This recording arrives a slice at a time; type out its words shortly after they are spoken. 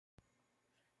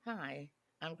Hi,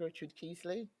 I'm Gertrude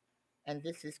Keesley, and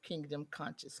this is Kingdom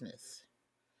Consciousness.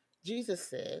 Jesus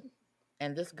said,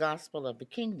 "And this gospel of the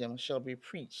kingdom shall be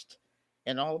preached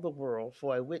in all the world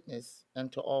for a witness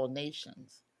unto all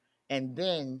nations, and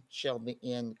then shall the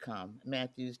end come."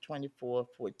 Matthew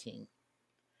 24:14.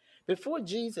 Before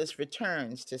Jesus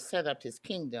returns to set up his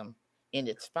kingdom in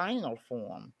its final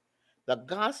form, the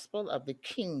gospel of the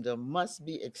kingdom must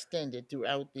be extended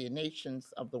throughout the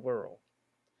nations of the world.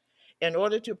 In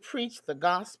order to preach the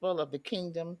gospel of the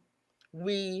kingdom,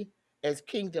 we, as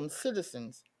kingdom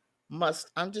citizens,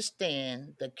 must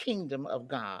understand the kingdom of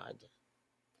God.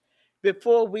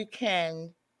 Before we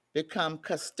can become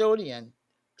custodian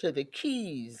to the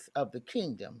keys of the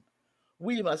kingdom,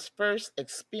 we must first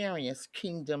experience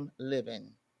kingdom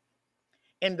living.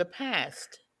 In the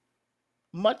past,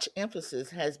 much emphasis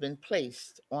has been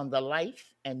placed on the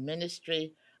life and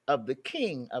ministry of the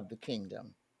King of the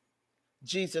kingdom,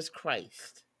 Jesus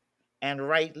Christ, and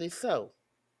rightly so.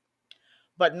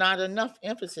 But not enough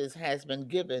emphasis has been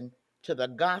given to the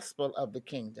gospel of the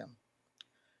kingdom.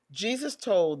 Jesus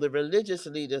told the religious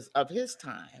leaders of his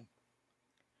time,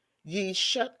 "Ye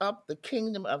shut up the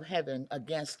kingdom of heaven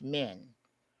against men,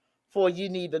 for ye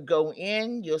neither go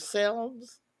in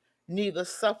yourselves, neither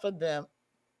suffer them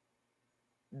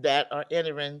that are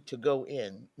entering to go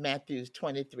in." Matthew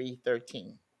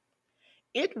 23:13.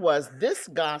 It was this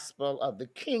gospel of the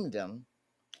kingdom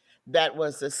that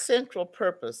was the central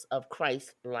purpose of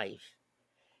Christ's life.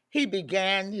 He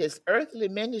began his earthly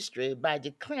ministry by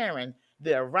declaring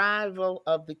the arrival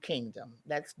of the kingdom.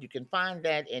 You can find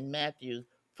that in Matthew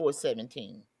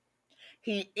 4:17.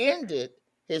 He ended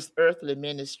his earthly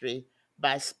ministry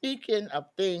by speaking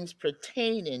of things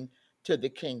pertaining to the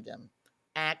kingdom.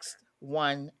 Acts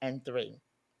 1 and 3.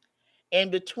 In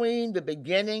between the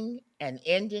beginning and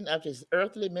ending of his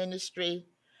earthly ministry,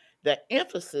 the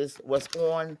emphasis was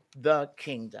on the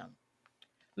kingdom.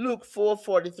 Luke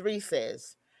 4:43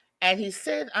 says, "And he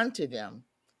said unto them,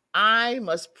 I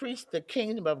must preach the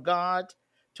kingdom of God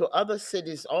to other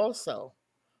cities also,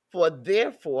 for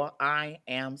therefore I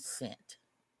am sent."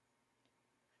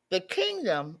 The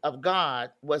kingdom of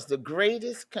God was the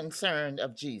greatest concern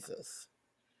of Jesus.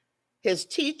 His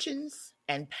teachings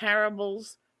and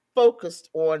parables focused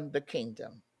on the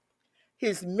kingdom.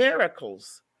 His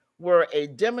miracles were a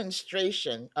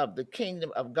demonstration of the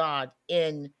kingdom of God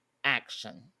in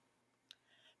action.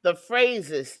 The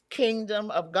phrases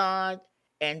kingdom of God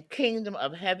and kingdom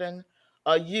of heaven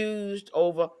are used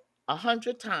over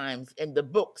 100 times in the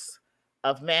books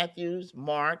of Matthew,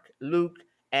 Mark, Luke,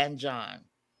 and John.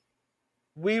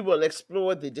 We will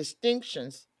explore the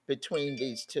distinctions between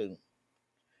these two.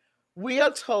 We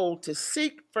are told to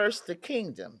seek first the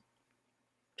kingdom,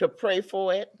 to pray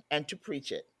for it, and to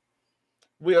preach it.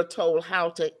 We are told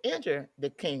how to enter the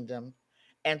kingdom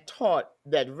and taught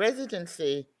that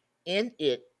residency in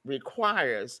it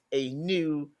requires a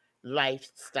new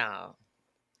lifestyle.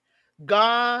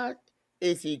 God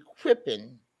is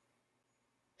equipping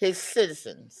his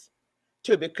citizens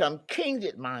to become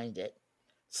kingdom minded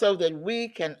so that we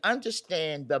can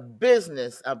understand the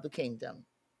business of the kingdom.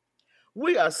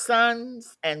 We are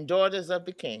sons and daughters of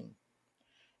the king.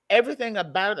 Everything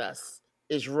about us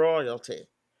is royalty,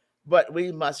 but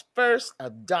we must first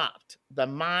adopt the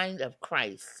mind of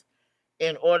Christ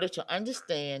in order to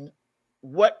understand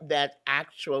what that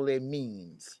actually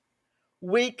means.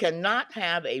 We cannot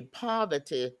have a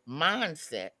poverty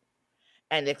mindset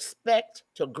and expect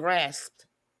to grasp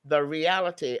the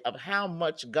reality of how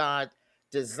much God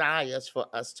desires for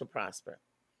us to prosper.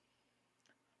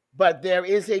 But there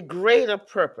is a greater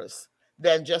purpose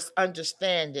than just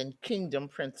understanding kingdom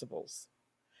principles.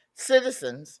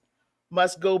 Citizens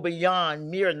must go beyond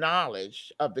mere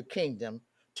knowledge of the kingdom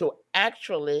to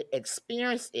actually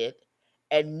experience it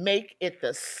and make it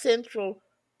the central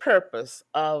purpose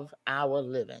of our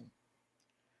living.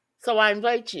 So I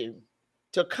invite you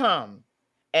to come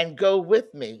and go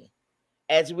with me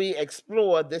as we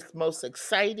explore this most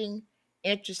exciting,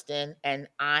 interesting, and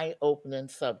eye opening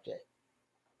subject.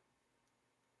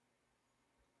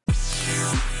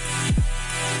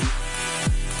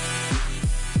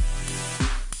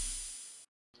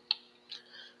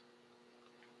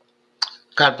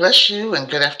 God bless you and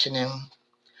good afternoon.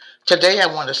 Today I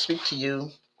want to speak to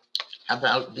you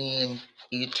about being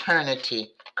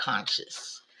eternity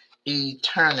conscious.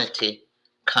 Eternity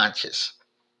conscious.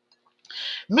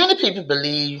 Many people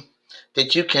believe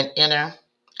that you can enter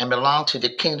and belong to the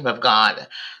kingdom of God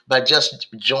by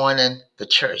just joining the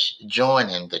church.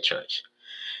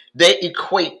 They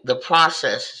equate the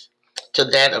process to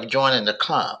that of joining the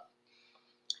club.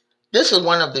 This is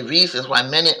one of the reasons why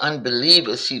many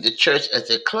unbelievers see the church as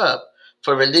a club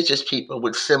for religious people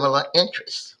with similar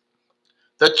interests.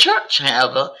 The church,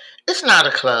 however, is not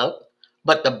a club,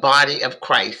 but the body of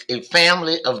Christ, a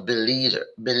family of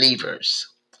believers.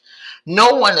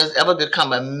 No one has ever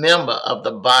become a member of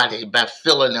the body by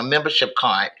filling a membership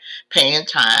card, paying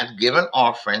tithes, giving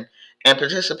offering, and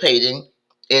participating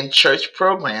in church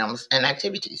programs and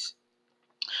activities.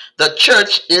 The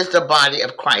church is the body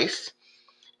of Christ,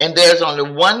 and there's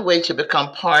only one way to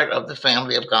become part of the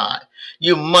family of God.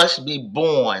 You must be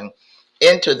born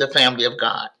into the family of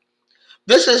God.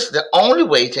 This is the only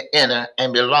way to enter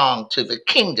and belong to the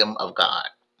kingdom of God.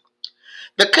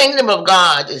 The kingdom of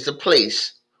God is a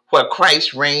place where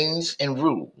Christ reigns and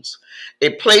rules,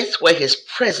 a place where his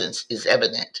presence is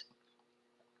evident.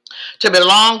 To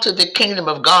belong to the kingdom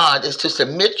of God is to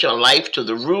submit your life to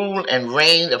the rule and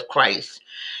reign of Christ,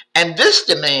 and this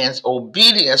demands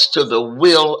obedience to the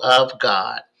will of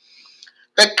God.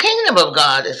 The kingdom of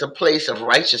God is a place of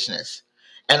righteousness,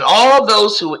 and all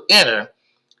those who enter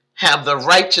have the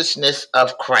righteousness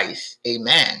of Christ.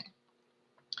 Amen.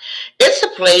 It's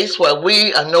a place where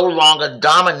we are no longer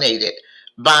dominated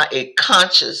by a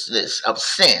consciousness of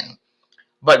sin,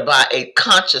 but by a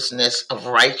consciousness of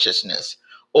righteousness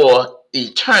or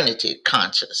eternity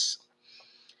conscious.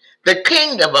 The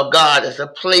kingdom of God is a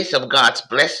place of God's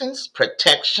blessings,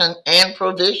 protection, and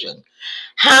provision.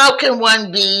 How can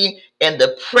one be in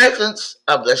the presence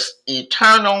of the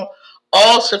eternal,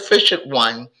 all sufficient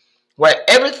one where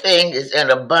everything is in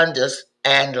abundance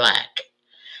and lack?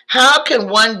 How can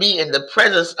one be in the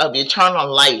presence of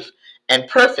eternal life and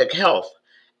perfect health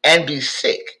and be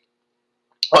sick?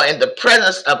 Or in the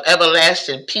presence of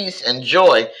everlasting peace and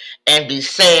joy and be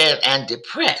sad and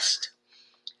depressed?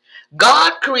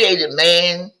 God created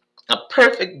man, a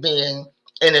perfect being,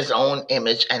 in his own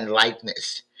image and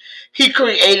likeness. He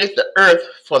created the earth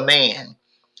for man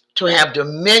to have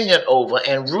dominion over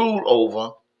and rule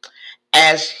over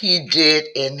as he did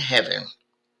in heaven.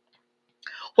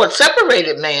 What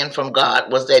separated man from God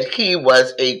was that he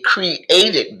was a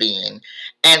created being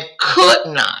and could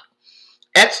not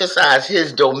exercise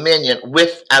his dominion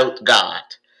without God.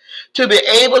 To be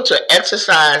able to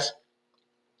exercise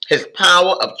his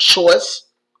power of choice,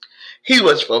 he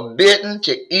was forbidden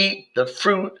to eat the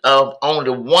fruit of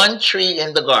only one tree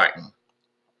in the garden.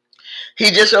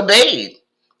 He disobeyed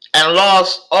and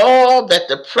lost all that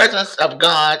the presence of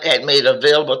God had made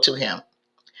available to him.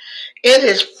 In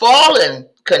his fallen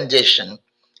condition,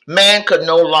 man could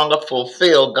no longer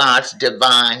fulfill God's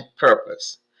divine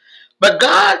purpose. But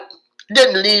God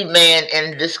didn't leave man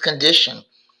in this condition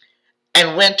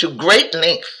and went to great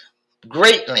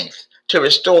lengths to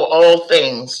restore all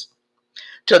things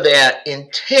to their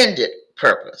intended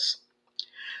purpose.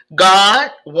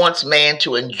 God wants man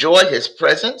to enjoy his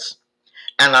presence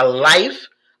and a life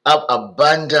of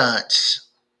abundance.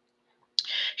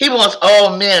 He wants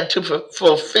all men to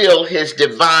fulfill his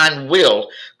divine will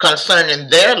concerning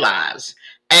their lives.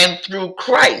 And through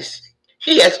Christ,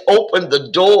 he has opened the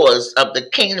doors of the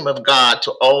kingdom of God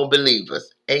to all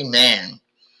believers. Amen.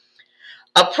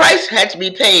 A price had to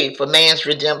be paid for man's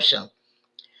redemption,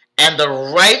 and the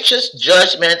righteous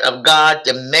judgment of God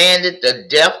demanded the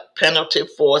death penalty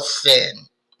for sin.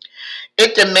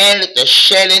 It demanded the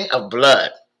shedding of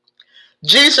blood.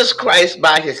 Jesus Christ,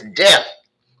 by his death,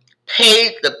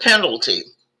 paid the penalty,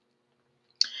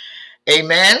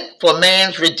 amen, for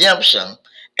man's redemption.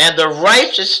 And the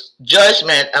righteous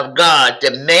judgment of God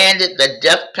demanded the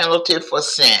death penalty for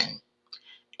sin.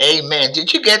 Amen.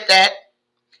 Did you get that?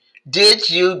 Did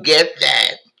you get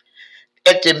that?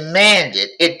 It demanded,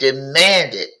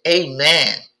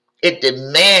 amen. It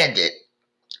demanded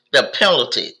the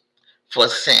penalty for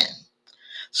sin.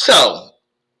 So,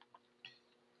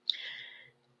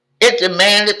 it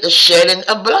demanded the shedding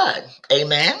of blood.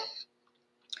 Amen.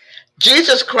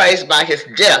 Jesus Christ, by his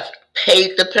death,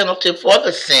 paid the penalty for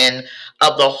the sin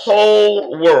of the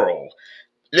whole world.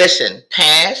 Listen,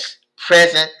 past,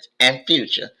 present, and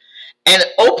future. And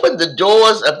opened the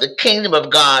doors of the kingdom of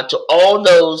God to all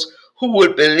those who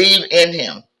would believe in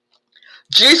him.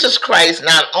 Jesus Christ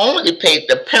not only paid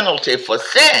the penalty for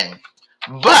sin,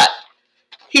 but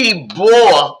he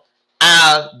bore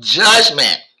our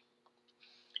judgment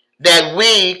that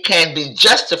we can be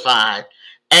justified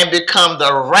and become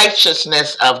the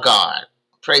righteousness of God.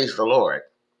 Praise the Lord.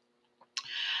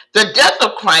 The death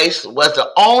of Christ was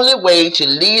the only way to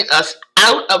lead us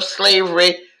out of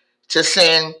slavery to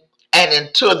sin and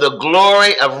into the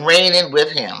glory of reigning with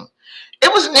him.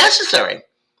 It was necessary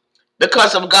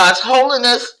because of God's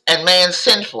holiness and man's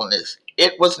sinfulness.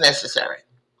 It was necessary.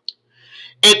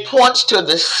 It points to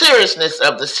the seriousness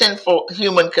of the sinful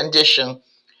human condition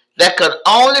that could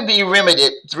only be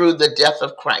remedied through the death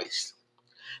of Christ.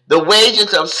 The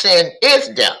wages of sin is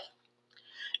death.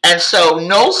 And so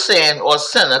no sin or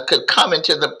sinner could come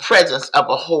into the presence of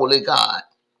a holy God.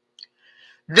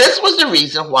 This was the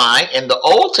reason why in the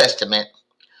Old Testament,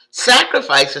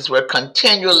 sacrifices were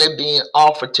continually being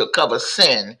offered to cover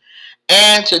sin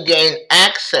and to gain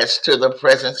access to the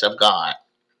presence of God.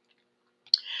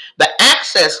 The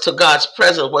access to God's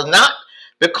presence was not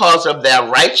because of their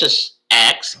righteous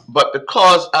acts, but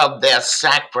because of their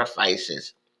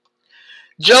sacrifices.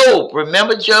 Job,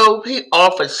 remember Job? He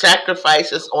offered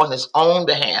sacrifices on his own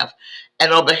behalf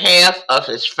and on behalf of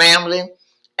his family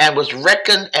and was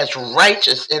reckoned as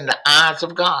righteous in the eyes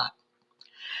of God.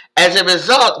 As a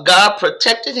result, God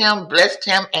protected him, blessed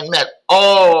him, and met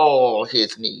all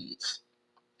his needs.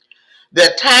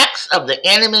 The attacks of the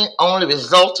enemy only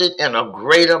resulted in a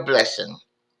greater blessing.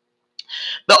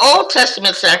 The Old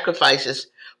Testament sacrifices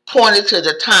pointed to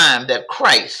the time that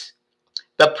Christ,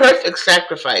 the perfect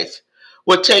sacrifice,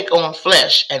 would take on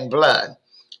flesh and blood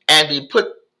and be put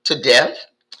to death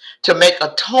to make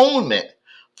atonement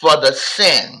for the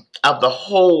sin of the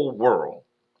whole world.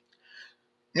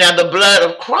 Now, the blood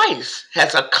of Christ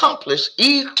has accomplished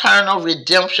eternal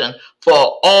redemption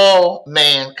for all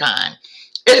mankind.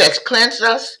 It has cleansed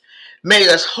us, made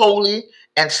us holy,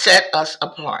 and set us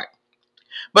apart.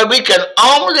 But we can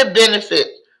only benefit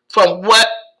from what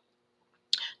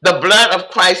the blood of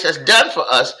Christ has done for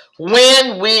us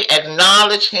when we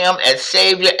acknowledge him as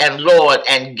Savior and Lord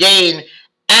and gain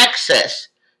access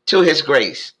to his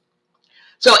grace.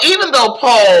 So even though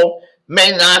Paul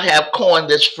may not have coined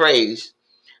this phrase,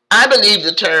 I believe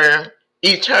the term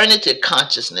eternity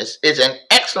consciousness is an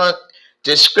excellent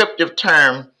descriptive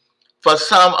term for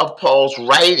some of Paul's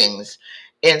writings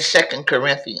in 2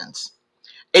 Corinthians.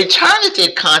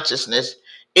 Eternity consciousness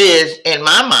is, in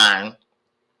my mind,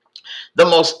 the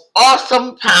most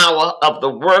awesome power of the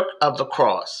work of the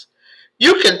cross.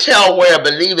 You can tell where a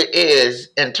believer is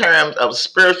in terms of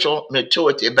spiritual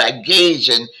maturity by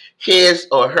gauging his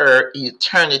or her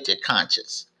eternity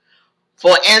conscious.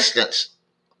 For instance,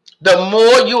 the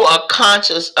more you are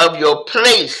conscious of your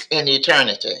place in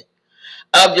eternity,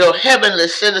 of your heavenly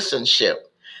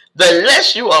citizenship, the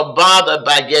less you are bothered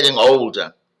by getting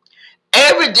older.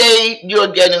 Every day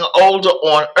you're getting older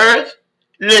on earth,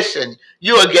 listen,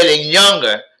 you are getting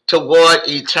younger toward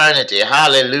eternity.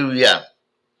 Hallelujah.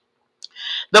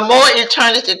 The more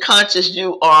eternity conscious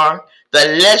you are,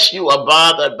 the less you are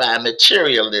bothered by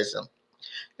materialism.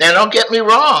 Now, don't get me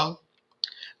wrong.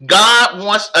 God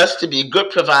wants us to be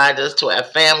good providers to our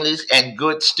families and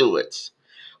good stewards.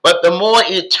 But the more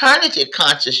eternity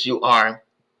conscious you are,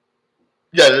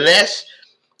 the less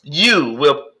you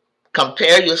will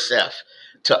compare yourself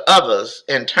to others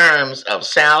in terms of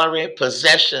salary,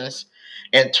 possessions,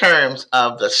 in terms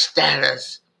of the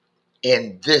status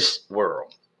in this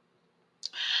world.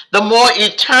 The more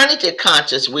eternity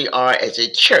conscious we are as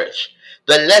a church,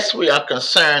 the less we are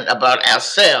concerned about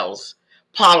ourselves,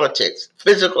 politics,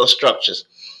 physical structures,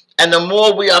 and the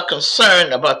more we are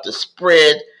concerned about the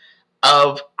spread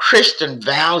of Christian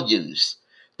values,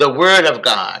 the Word of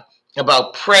God,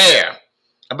 about prayer,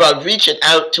 about reaching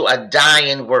out to a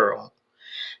dying world.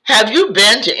 Have you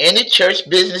been to any church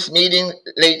business meeting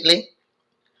lately?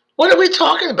 What are we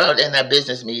talking about in our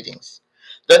business meetings?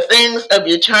 The things of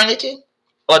eternity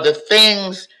or the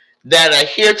things that are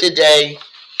here today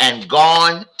and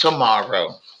gone tomorrow?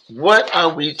 What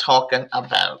are we talking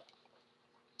about?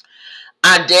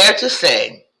 I dare to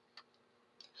say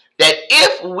that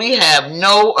if we have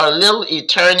no or little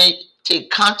eternity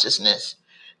consciousness,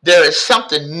 there is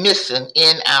something missing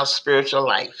in our spiritual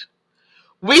life.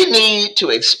 We need to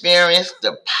experience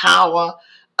the power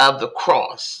of the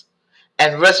cross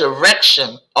and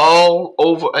resurrection all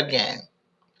over again.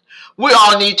 We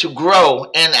all need to grow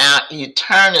in our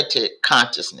eternity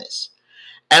consciousness.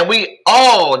 And we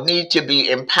all need to be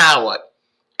empowered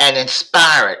and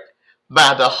inspired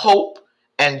by the hope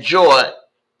and joy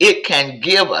it can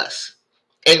give us,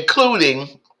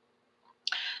 including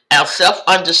our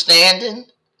self-understanding,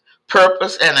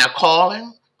 purpose, and our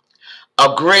calling,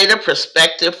 a greater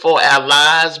perspective for our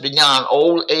lives beyond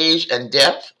old age and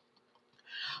death,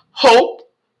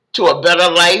 hope to a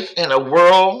better life in a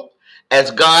world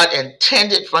as God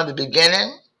intended from the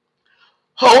beginning,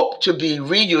 hope to be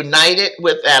reunited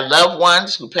with our loved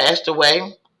ones who passed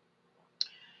away,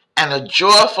 and a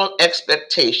joyful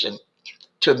expectation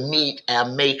to meet our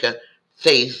Maker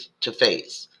face to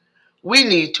face. We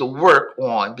need to work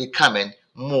on becoming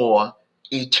more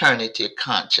eternity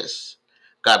conscious.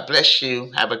 God bless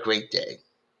you. Have a great day.